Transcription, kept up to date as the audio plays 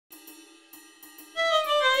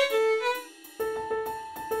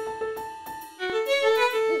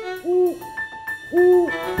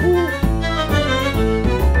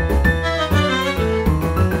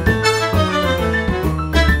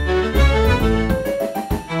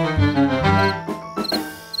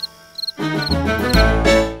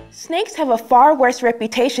Snakes have a far worse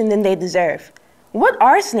reputation than they deserve. What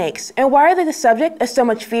are snakes, and why are they the subject of so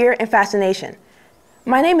much fear and fascination?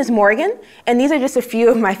 My name is Morgan, and these are just a few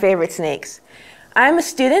of my favorite snakes. I'm a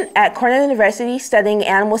student at Cornell University studying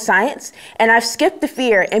animal science, and I've skipped the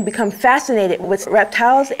fear and become fascinated with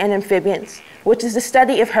reptiles and amphibians, which is the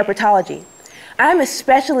study of herpetology. I'm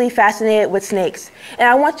especially fascinated with snakes, and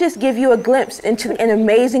I want to just give you a glimpse into an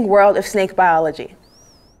amazing world of snake biology.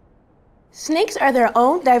 Snakes are their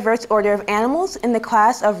own diverse order of animals in the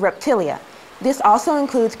class of Reptilia. This also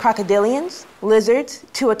includes crocodilians, lizards,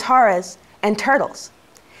 tuataras, and turtles.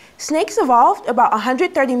 Snakes evolved about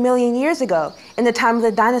 130 million years ago in the time of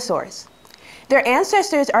the dinosaurs. Their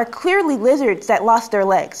ancestors are clearly lizards that lost their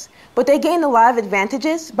legs, but they gained a lot of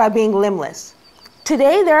advantages by being limbless.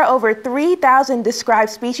 Today, there are over 3,000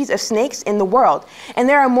 described species of snakes in the world, and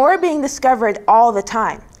there are more being discovered all the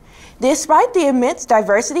time. Despite the immense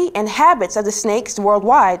diversity and habits of the snakes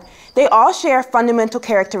worldwide, they all share fundamental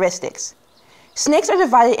characteristics. Snakes are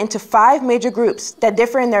divided into 5 major groups that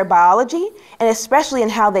differ in their biology and especially in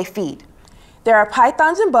how they feed. There are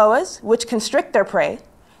pythons and boas, which constrict their prey.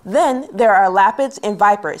 Then there are lapids and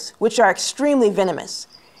vipers, which are extremely venomous.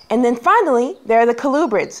 And then finally, there are the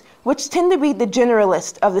colubrids, which tend to be the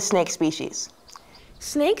generalist of the snake species.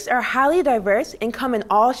 Snakes are highly diverse and come in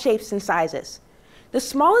all shapes and sizes. The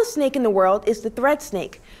smallest snake in the world is the thread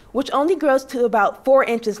snake, which only grows to about 4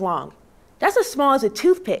 inches long. That's as small as a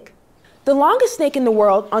toothpick. The longest snake in the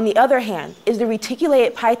world, on the other hand, is the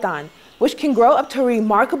reticulated python, which can grow up to a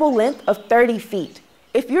remarkable length of 30 feet.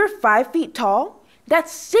 If you're 5 feet tall,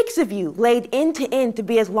 that's 6 of you laid end to end to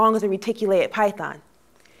be as long as a reticulated python.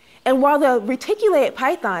 And while the reticulated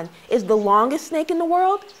python is the longest snake in the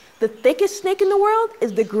world, the thickest snake in the world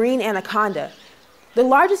is the green anaconda. The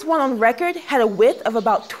largest one on record had a width of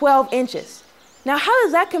about 12 inches. Now, how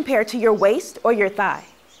does that compare to your waist or your thigh?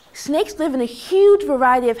 Snakes live in a huge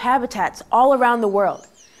variety of habitats all around the world.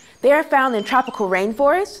 They are found in tropical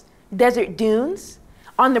rainforests, desert dunes,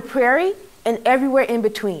 on the prairie, and everywhere in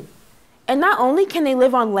between. And not only can they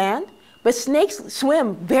live on land, but snakes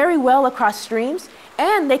swim very well across streams,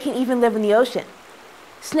 and they can even live in the ocean.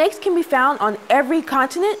 Snakes can be found on every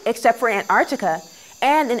continent except for Antarctica,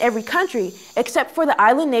 and in every country except for the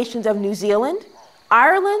island nations of New Zealand,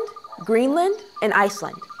 Ireland, Greenland, and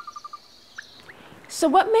Iceland. So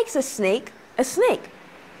what makes a snake a snake?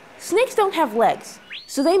 Snakes don't have legs,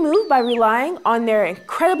 so they move by relying on their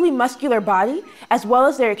incredibly muscular body as well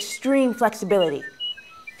as their extreme flexibility.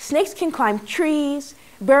 Snakes can climb trees,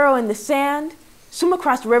 burrow in the sand, swim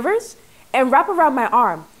across rivers, and wrap around my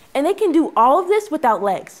arm, and they can do all of this without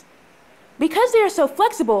legs. Because they are so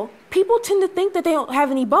flexible, people tend to think that they don't have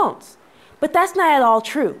any bones. But that's not at all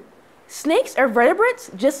true. Snakes are vertebrates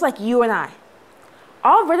just like you and I.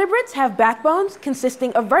 All vertebrates have backbones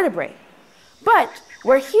consisting of vertebrae. But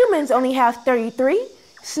where humans only have 33,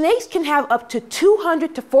 snakes can have up to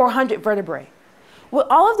 200 to 400 vertebrae. With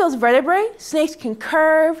all of those vertebrae, snakes can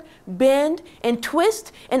curve, bend, and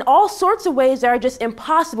twist in all sorts of ways that are just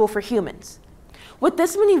impossible for humans. With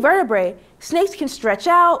this many vertebrae, snakes can stretch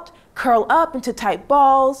out, curl up into tight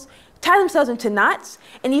balls, tie themselves into knots,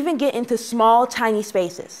 and even get into small, tiny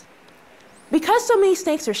spaces. Because so many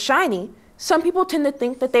snakes are shiny, some people tend to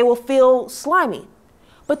think that they will feel slimy.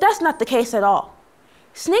 But that's not the case at all.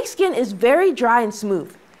 Snake skin is very dry and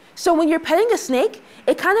smooth. So when you're petting a snake,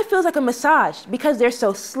 it kind of feels like a massage because they're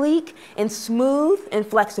so sleek and smooth and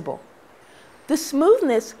flexible. The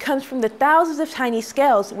smoothness comes from the thousands of tiny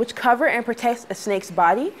scales which cover and protect a snake's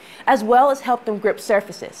body, as well as help them grip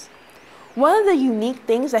surfaces. One of the unique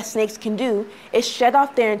things that snakes can do is shed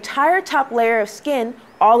off their entire top layer of skin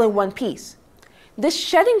all in one piece. This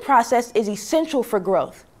shedding process is essential for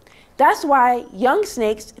growth. That's why young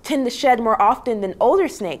snakes tend to shed more often than older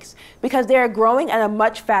snakes because they are growing at a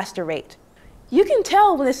much faster rate. You can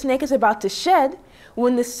tell when a snake is about to shed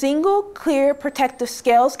when the single, clear, protective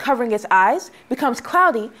scales covering its eyes becomes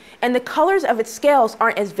cloudy and the colors of its scales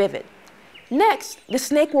aren't as vivid. Next, the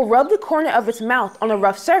snake will rub the corner of its mouth on a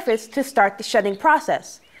rough surface to start the shedding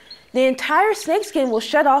process. The entire snake skin will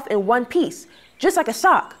shed off in one piece, just like a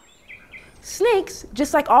sock. Snakes,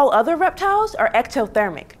 just like all other reptiles, are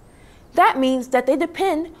ectothermic. That means that they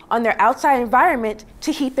depend on their outside environment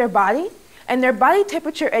to heat their body, and their body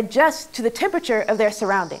temperature adjusts to the temperature of their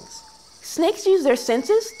surroundings. Snakes use their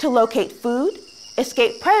senses to locate food,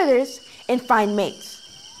 escape predators, and find mates.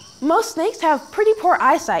 Most snakes have pretty poor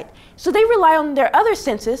eyesight, so they rely on their other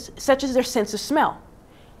senses, such as their sense of smell.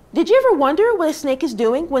 Did you ever wonder what a snake is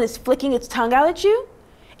doing when it's flicking its tongue out at you?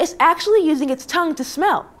 It's actually using its tongue to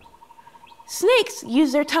smell. Snakes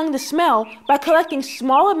use their tongue to smell by collecting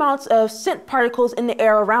small amounts of scent particles in the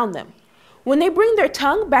air around them. When they bring their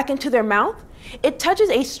tongue back into their mouth, it touches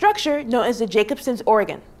a structure known as the Jacobson's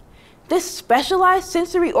organ. This specialized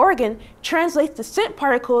sensory organ translates the scent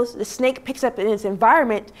particles the snake picks up in its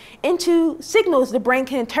environment into signals the brain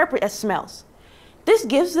can interpret as smells. This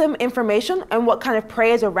gives them information on what kind of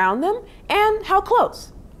prey is around them and how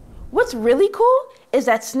close. What's really cool is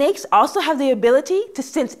that snakes also have the ability to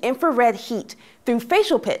sense infrared heat through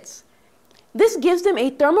facial pits. This gives them a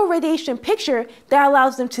thermal radiation picture that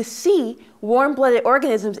allows them to see warm-blooded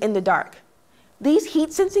organisms in the dark. These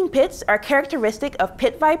heat-sensing pits are characteristic of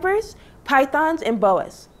pit vipers, pythons, and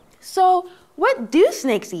boas. So, what do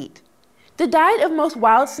snakes eat? The diet of most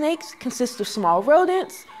wild snakes consists of small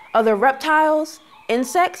rodents, other reptiles,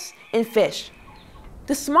 insects, and fish.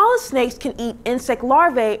 The smallest snakes can eat insect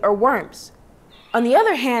larvae or worms. On the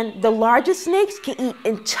other hand, the largest snakes can eat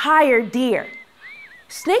entire deer.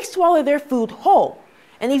 Snakes swallow their food whole,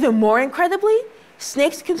 and even more incredibly,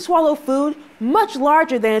 snakes can swallow food much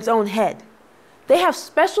larger than its own head. They have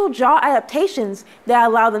special jaw adaptations that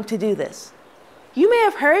allow them to do this. You may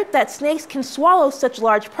have heard that snakes can swallow such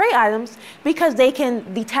large prey items because they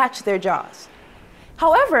can detach their jaws.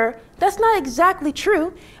 However, that's not exactly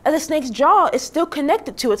true, as a snake's jaw is still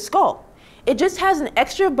connected to its skull. It just has an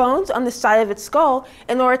extra bones on the side of its skull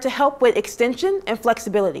in order to help with extension and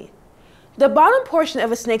flexibility. The bottom portion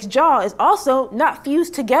of a snake's jaw is also not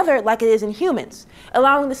fused together like it is in humans,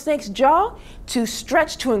 allowing the snake's jaw to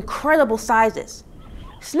stretch to incredible sizes.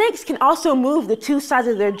 Snakes can also move the two sides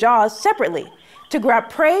of their jaws separately to grab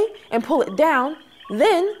prey and pull it down,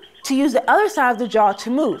 then to use the other side of the jaw to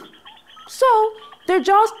move. So, their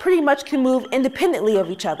jaws pretty much can move independently of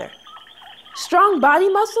each other. Strong body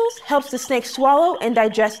muscles helps the snake swallow and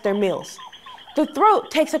digest their meals. The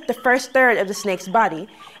throat takes up the first third of the snake's body,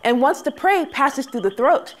 and once the prey passes through the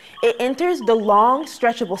throat, it enters the long,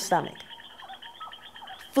 stretchable stomach.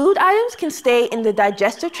 Food items can stay in the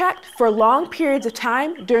digestive tract for long periods of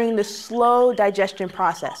time during the slow digestion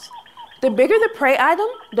process. The bigger the prey item,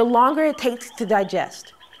 the longer it takes to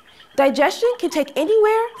digest. Digestion can take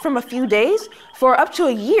anywhere from a few days for up to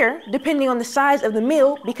a year, depending on the size of the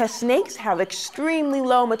meal, because snakes have extremely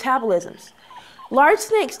low metabolisms. Large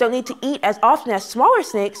snakes don't need to eat as often as smaller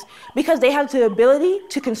snakes because they have the ability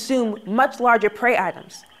to consume much larger prey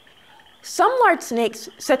items. Some large snakes,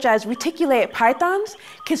 such as reticulated pythons,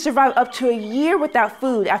 can survive up to a year without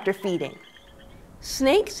food after feeding.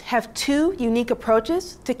 Snakes have two unique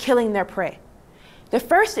approaches to killing their prey. The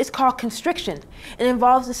first is called constriction and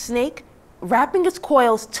involves the snake wrapping its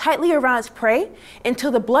coils tightly around its prey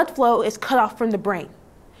until the blood flow is cut off from the brain.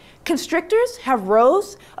 Constrictors have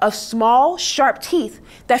rows of small, sharp teeth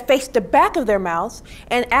that face the back of their mouths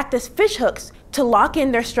and act as fish hooks to lock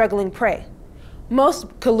in their struggling prey. Most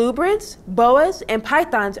colubrids, boas, and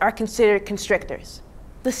pythons are considered constrictors.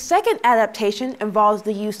 The second adaptation involves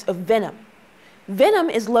the use of venom. Venom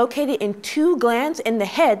is located in two glands in the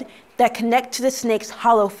head that connect to the snake's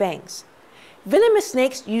hollow fangs. Venomous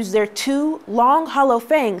snakes use their two long, hollow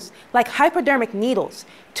fangs like hypodermic needles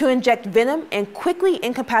to inject venom and quickly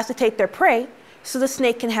incapacitate their prey so the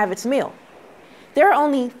snake can have its meal. There are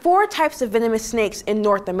only 4 types of venomous snakes in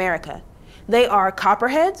North America. They are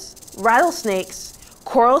copperheads, rattlesnakes,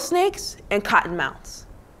 coral snakes, and cottonmouths.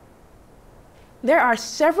 There are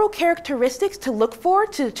several characteristics to look for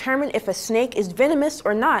to determine if a snake is venomous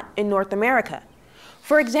or not in North America.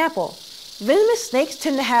 For example, venomous snakes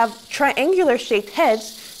tend to have triangular-shaped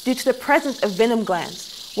heads due to the presence of venom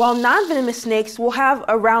glands, while non-venomous snakes will have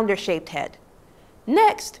a rounder-shaped head.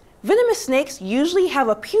 Next, venomous snakes usually have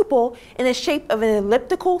a pupil in the shape of an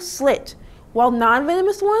elliptical slit, while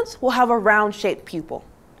non-venomous ones will have a round-shaped pupil.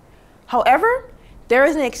 However, there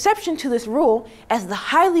is an exception to this rule, as the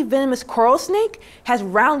highly venomous coral snake has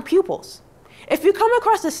round pupils. If you come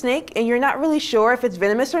across a snake and you're not really sure if it's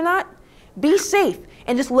venomous or not, be safe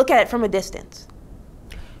and just look at it from a distance.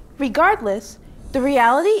 Regardless, the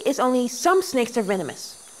reality is only some snakes are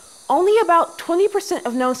venomous. Only about 20%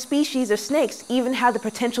 of known species of snakes even have the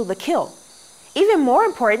potential to kill. Even more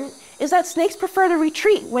important is that snakes prefer to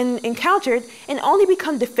retreat when encountered and only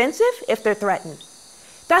become defensive if they're threatened.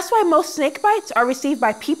 That's why most snake bites are received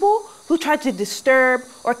by people who try to disturb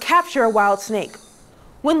or capture a wild snake.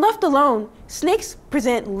 When left alone, snakes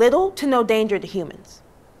present little to no danger to humans.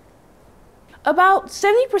 About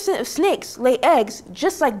 70% of snakes lay eggs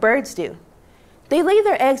just like birds do. They lay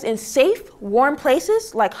their eggs in safe, warm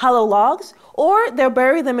places like hollow logs, or they'll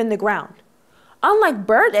bury them in the ground. Unlike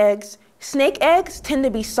bird eggs, snake eggs tend to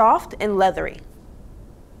be soft and leathery.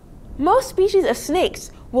 Most species of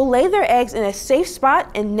snakes will lay their eggs in a safe spot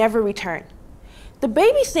and never return. The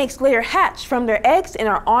baby snakes later hatch from their eggs and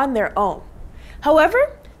are on their own.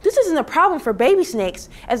 However, this isn't a problem for baby snakes,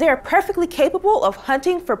 as they are perfectly capable of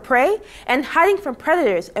hunting for prey and hiding from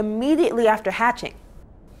predators immediately after hatching.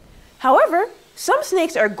 However, some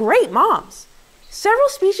snakes are great moms. Several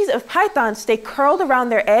species of pythons stay curled around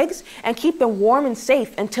their eggs and keep them warm and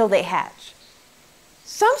safe until they hatch.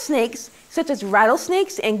 Some snakes, such as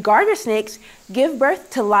rattlesnakes and garter snakes, give birth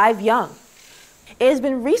to live young. It has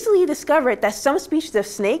been recently discovered that some species of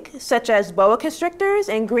snake, such as boa constrictors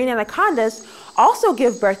and green anacondas, also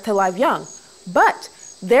give birth to live young, but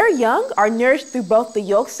their young are nourished through both the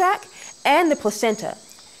yolk sac and the placenta.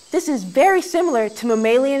 This is very similar to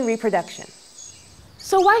mammalian reproduction.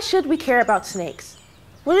 So why should we care about snakes?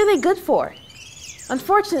 What are they good for?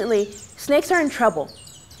 Unfortunately, snakes are in trouble.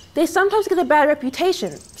 They sometimes get a bad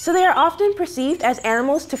reputation, so they are often perceived as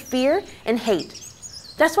animals to fear and hate.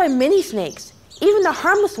 That's why many snakes, even the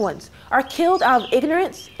harmless ones, are killed out of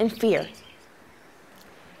ignorance and fear.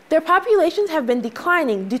 Their populations have been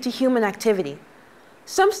declining due to human activity.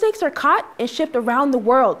 Some snakes are caught and shipped around the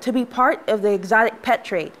world to be part of the exotic pet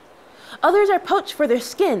trade. Others are poached for their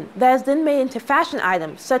skin that is then made into fashion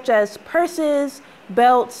items such as purses,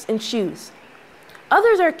 belts, and shoes.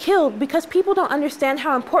 Others are killed because people don't understand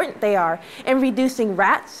how important they are in reducing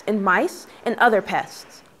rats and mice and other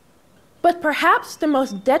pests. But perhaps the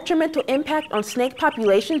most detrimental impact on snake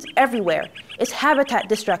populations everywhere is habitat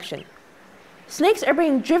destruction. Snakes are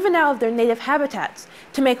being driven out of their native habitats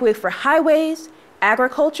to make way for highways,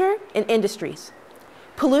 agriculture, and industries.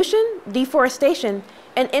 Pollution, deforestation,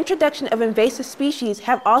 and introduction of invasive species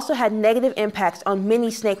have also had negative impacts on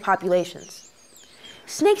many snake populations.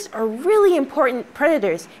 Snakes are really important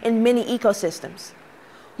predators in many ecosystems.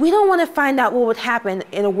 We don't want to find out what would happen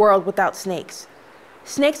in a world without snakes.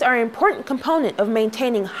 Snakes are an important component of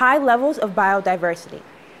maintaining high levels of biodiversity.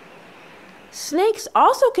 Snakes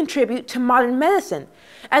also contribute to modern medicine,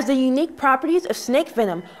 as the unique properties of snake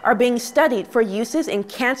venom are being studied for uses in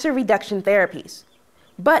cancer reduction therapies.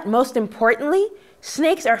 But most importantly,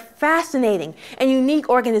 snakes are fascinating and unique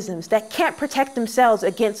organisms that can't protect themselves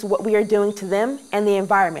against what we are doing to them and the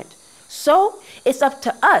environment. So it's up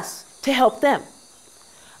to us to help them.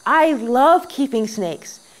 I love keeping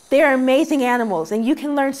snakes. They are amazing animals and you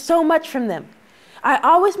can learn so much from them. I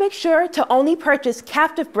always make sure to only purchase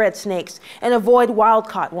captive bred snakes and avoid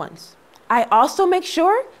wild-caught ones. I also make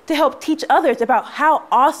sure to help teach others about how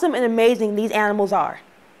awesome and amazing these animals are.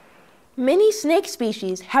 Many snake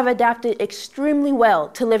species have adapted extremely well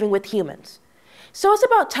to living with humans. So it's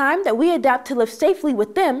about time that we adapt to live safely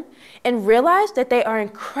with them and realize that they are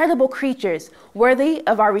incredible creatures worthy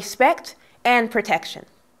of our respect and protection.